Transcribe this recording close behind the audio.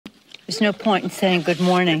There's no point in saying good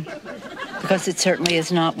morning, because it certainly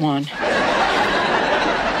is not one.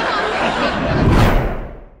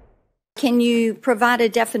 Can you provide a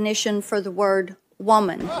definition for the word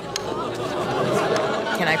woman? Can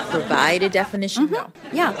I provide a definition? Mm-hmm. No.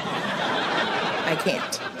 Yeah. I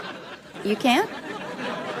can't. You can't?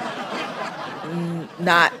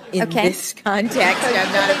 Not in this context.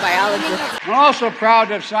 I'm not a biologist. I'm also proud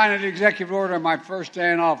to have signed an executive order on my first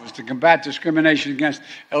day in office to combat discrimination against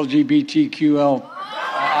LGBTQI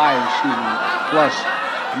plus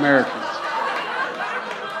Americans.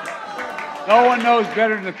 No one knows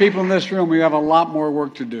better than the people in this room we have a lot more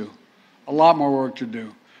work to do. A lot more work to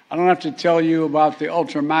do. I don't have to tell you about the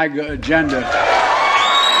ultra MAGA agenda.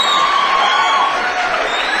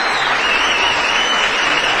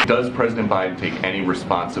 Does President Biden take any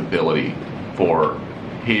responsibility for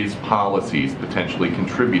his policies potentially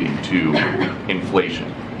contributing to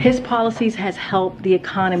inflation? His policies has helped the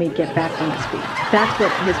economy get back on its feet. That's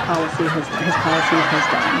what his policy has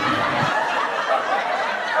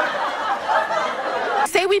done.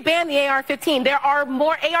 Say we ban the AR-15. There are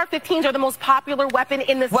more AR-15s are the most popular weapon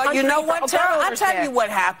in this country. Well, you know what, Tara? I'll tell you what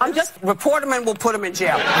happens. Report them and we'll put them in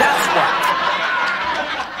jail. That's what.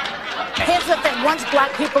 Here's the thing. Once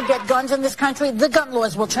black people get guns in this country, the gun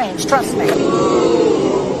laws will change. Trust me.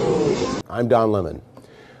 I'm Don Lemon.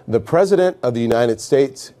 The President of the United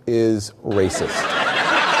States is racist.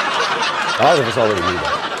 A lot of us already knew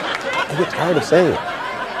that. I get tired of saying it.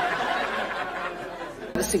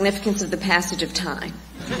 The significance of the passage of time,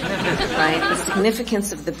 right? The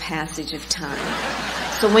significance of the passage of time.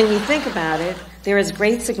 So when you think about it, there is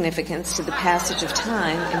great significance to the passage of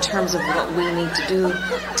time in terms of what we need to do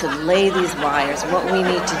to lay these wires, what we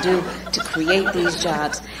need to do to create these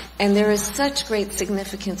jobs. And there is such great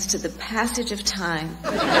significance to the passage of time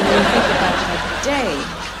when you think about a day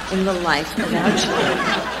in the life of our children.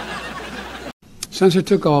 Since I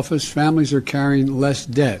took office, families are carrying less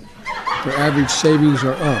debt. Their average savings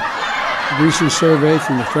are up. A recent survey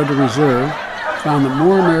from the Federal Reserve found that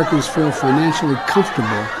more Americans feel financially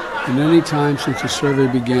comfortable than any time since the survey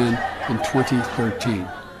began in 2013.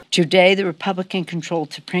 Today, the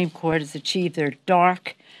Republican-controlled Supreme Court has achieved their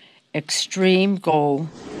dark, extreme goal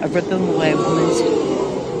of ripping away women's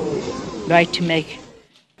right to make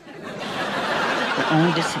their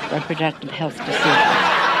own reproductive health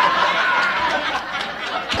decisions.